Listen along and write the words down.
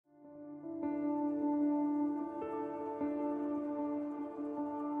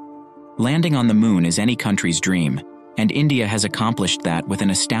Landing on the moon is any country's dream, and India has accomplished that with an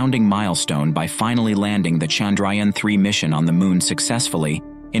astounding milestone by finally landing the Chandrayaan-3 mission on the moon successfully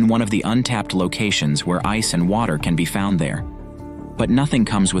in one of the untapped locations where ice and water can be found there. But nothing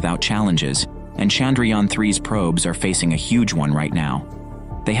comes without challenges, and Chandrayaan-3's probes are facing a huge one right now.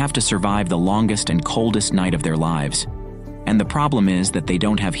 They have to survive the longest and coldest night of their lives. And the problem is that they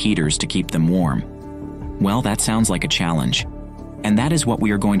don't have heaters to keep them warm. Well, that sounds like a challenge. And that is what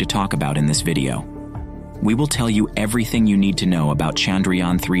we are going to talk about in this video. We will tell you everything you need to know about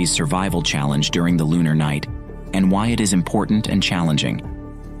Chandrayaan-3's survival challenge during the lunar night, and why it is important and challenging.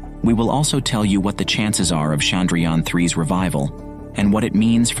 We will also tell you what the chances are of Chandrayaan-3's revival, and what it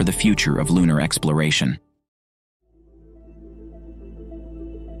means for the future of lunar exploration.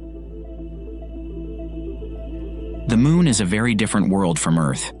 The moon is a very different world from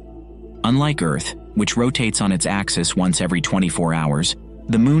Earth. Unlike Earth, which rotates on its axis once every 24 hours,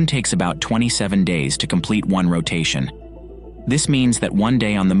 the moon takes about 27 days to complete one rotation. This means that one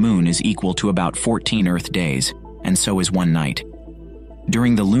day on the moon is equal to about 14 Earth days, and so is one night.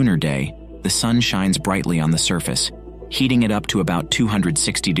 During the lunar day, the sun shines brightly on the surface, heating it up to about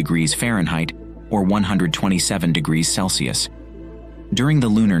 260 degrees Fahrenheit or 127 degrees Celsius. During the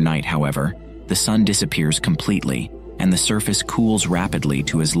lunar night, however, the sun disappears completely, and the surface cools rapidly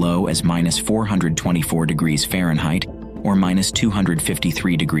to as low as -424 degrees Fahrenheit or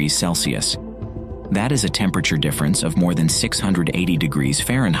 -253 degrees Celsius. That is a temperature difference of more than 680 degrees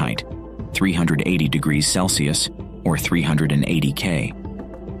Fahrenheit, 380 degrees Celsius, or 380 K.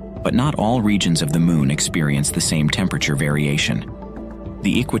 But not all regions of the moon experience the same temperature variation.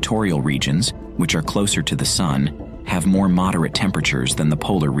 The equatorial regions, which are closer to the sun, have more moderate temperatures than the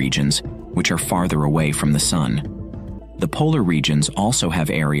polar regions, which are farther away from the sun. The polar regions also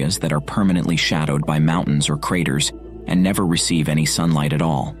have areas that are permanently shadowed by mountains or craters and never receive any sunlight at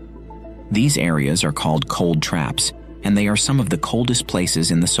all. These areas are called cold traps, and they are some of the coldest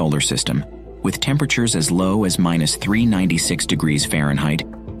places in the solar system, with temperatures as low as -396 degrees Fahrenheit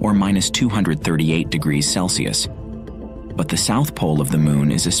or -238 degrees Celsius. But the south pole of the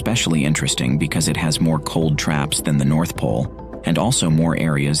moon is especially interesting because it has more cold traps than the North Pole, and also more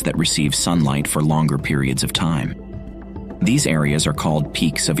areas that receive sunlight for longer periods of time. These areas are called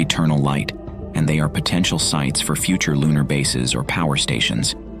peaks of eternal light, and they are potential sites for future lunar bases or power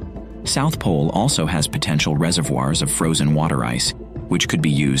stations. South Pole also has potential reservoirs of frozen water ice, which could be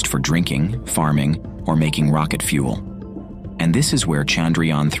used for drinking, farming, or making rocket fuel. And this is where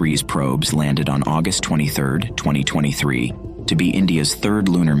Chandrayaan-3's probes landed on August 23, 2023, to be India's third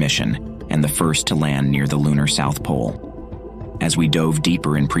lunar mission and the first to land near the lunar South Pole. As we dove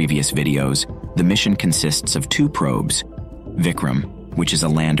deeper in previous videos, the mission consists of two probes: Vikram, which is a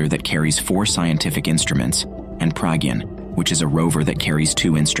lander that carries 4 scientific instruments, and Pragyan, which is a rover that carries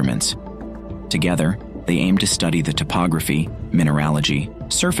 2 instruments. Together, they aim to study the topography, mineralogy,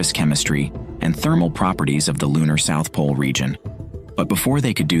 surface chemistry, and thermal properties of the lunar South Pole region. But before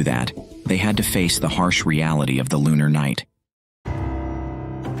they could do that, they had to face the harsh reality of the lunar night.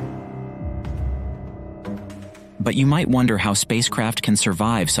 But you might wonder how spacecraft can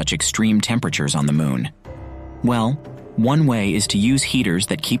survive such extreme temperatures on the moon. Well, one way is to use heaters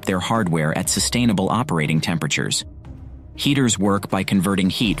that keep their hardware at sustainable operating temperatures. Heaters work by converting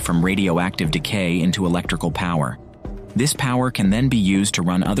heat from radioactive decay into electrical power. This power can then be used to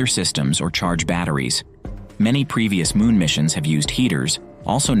run other systems or charge batteries. Many previous moon missions have used heaters,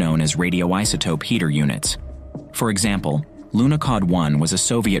 also known as radioisotope heater units. For example, Lunar-1 was a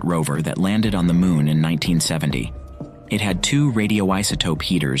Soviet rover that landed on the moon in 1970. It had 2 radioisotope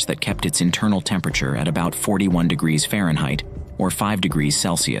heaters that kept its internal temperature at about 41 degrees Fahrenheit or 5 degrees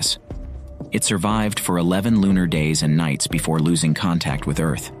Celsius. It survived for 11 lunar days and nights before losing contact with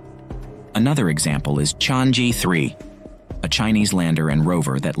Earth. Another example is Chandrayaan-3, a Chinese lander and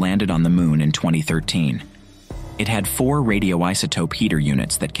rover that landed on the moon in 2013. It had 4 radioisotope heater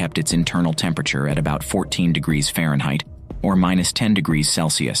units that kept its internal temperature at about 14 degrees Fahrenheit or -10 degrees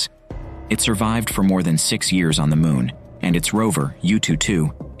Celsius. It survived for more than 6 years on the moon, and its rover,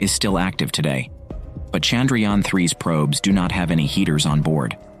 Yutu-2, is still active today. But Chandrayaan-3's probes do not have any heaters on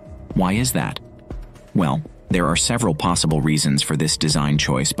board. Why is that? Well, there are several possible reasons for this design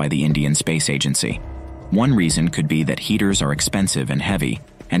choice by the Indian Space Agency. One reason could be that heaters are expensive and heavy,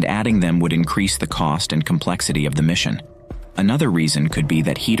 and adding them would increase the cost and complexity of the mission. Another reason could be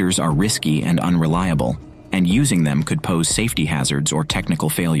that heaters are risky and unreliable, and using them could pose safety hazards or technical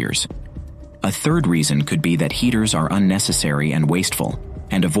failures. A third reason could be that heaters are unnecessary and wasteful,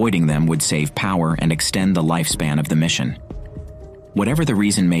 and avoiding them would save power and extend the lifespan of the mission. Whatever the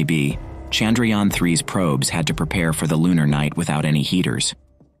reason may be, Chandrayaan-3's probes had to prepare for the lunar night without any heaters.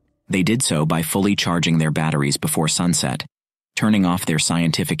 They did so by fully charging their batteries before sunset, turning off their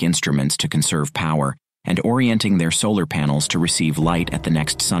scientific instruments to conserve power, and orienting their solar panels to receive light at the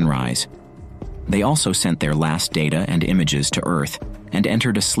next sunrise. They also sent their last data and images to Earth and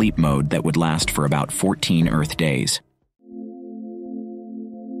entered a sleep mode that would last for about 14 Earth days.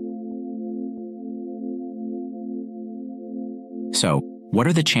 So, what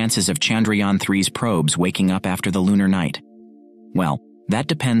are the chances of Chandrayaan-3's probes waking up after the lunar night? Well, that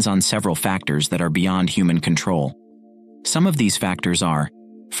depends on several factors that are beyond human control. Some of these factors are,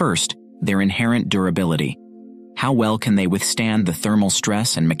 first, their inherent durability. How well can they withstand the thermal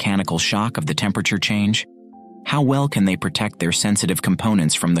stress and mechanical shock of the temperature change? How well can they protect their sensitive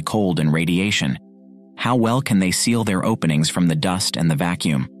components from the cold and radiation? How well can they seal their openings from the dust and the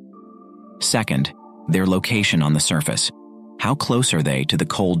vacuum? Second, their location on the surface. How close are they to the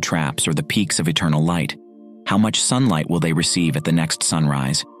cold traps or the peaks of eternal light? How much sunlight will they receive at the next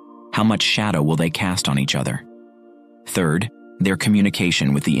sunrise? How much shadow will they cast on each other? Third, their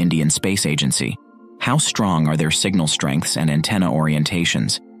communication with the Indian Space Agency. How strong are their signal strengths and antenna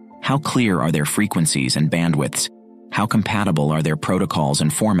orientations? How clear are their frequencies and bandwidths? How compatible are their protocols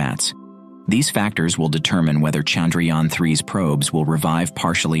and formats? These factors will determine whether Chandrayaan-3's probes will revive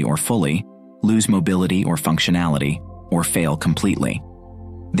partially or fully, lose mobility or functionality, or fail completely.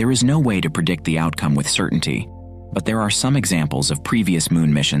 There is no way to predict the outcome with certainty, but there are some examples of previous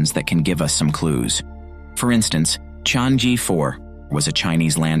moon missions that can give us some clues. For instance, Chandrayaan-4 was a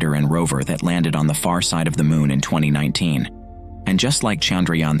Chinese lander and rover that landed on the far side of the moon in 2019. And just like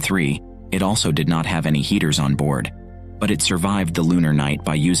Chandrayaan-3, it also did not have any heaters on board, but it survived the lunar night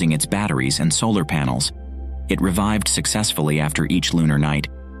by using its batteries and solar panels. It revived successfully after each lunar night,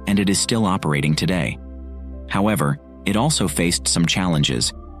 and it is still operating today. However, it also faced some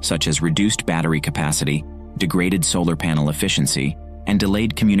challenges, such as reduced battery capacity, degraded solar panel efficiency, and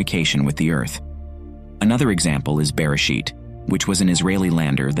delayed communication with the Earth. Another example is Beresheet, which was an Israeli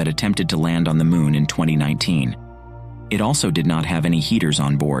lander that attempted to land on the moon in 2019. It also did not have any heaters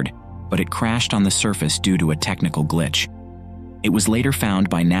on board, but it crashed on the surface due to a technical glitch. It was later found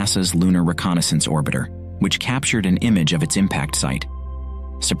by NASA's Lunar Reconnaissance Orbiter, which captured an image of its impact site.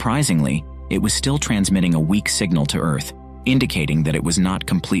 Surprisingly, it was still transmitting a weak signal to Earth, indicating that it was not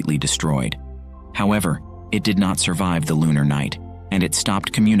completely destroyed. However, it did not survive the lunar night, and it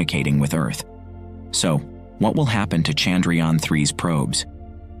stopped communicating with Earth. So, what will happen to Chandrayaan-3's probes?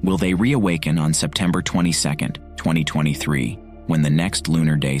 Will they reawaken on September 22, 2023, when the next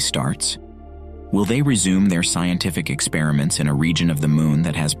lunar day starts? Will they resume their scientific experiments in a region of the moon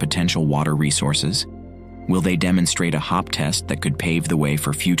that has potential water resources? Will they demonstrate a hop test that could pave the way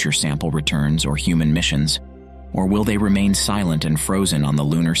for future sample returns or human missions? Or will they remain silent and frozen on the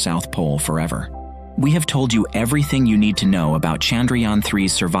lunar South Pole forever? We have told you everything you need to know about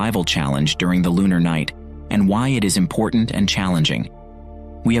Chandrayaan-3's survival challenge during the lunar night and why it is important and challenging.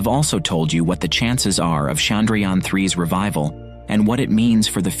 We have also told you what the chances are of Chandrayaan-3's revival and what it means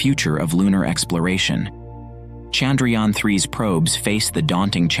for the future of lunar exploration. Chandrayaan-3's probes face the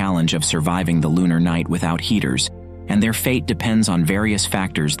daunting challenge of surviving the lunar night without heaters, and their fate depends on various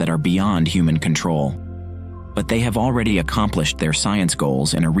factors that are beyond human control. But they have already accomplished their science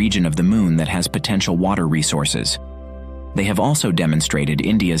goals in a region of the moon that has potential water resources. They have also demonstrated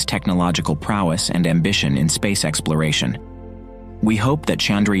India's technological prowess and ambition in space exploration. We hope that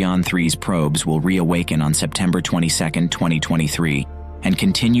Chandrayaan-3's probes will reawaken on September 22, 2023, and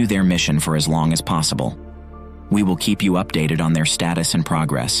continue their mission for as long as possible. We will keep you updated on their status and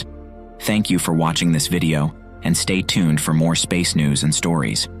progress. Thank you for watching this video, and stay tuned for more space news and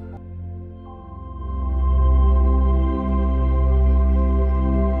stories.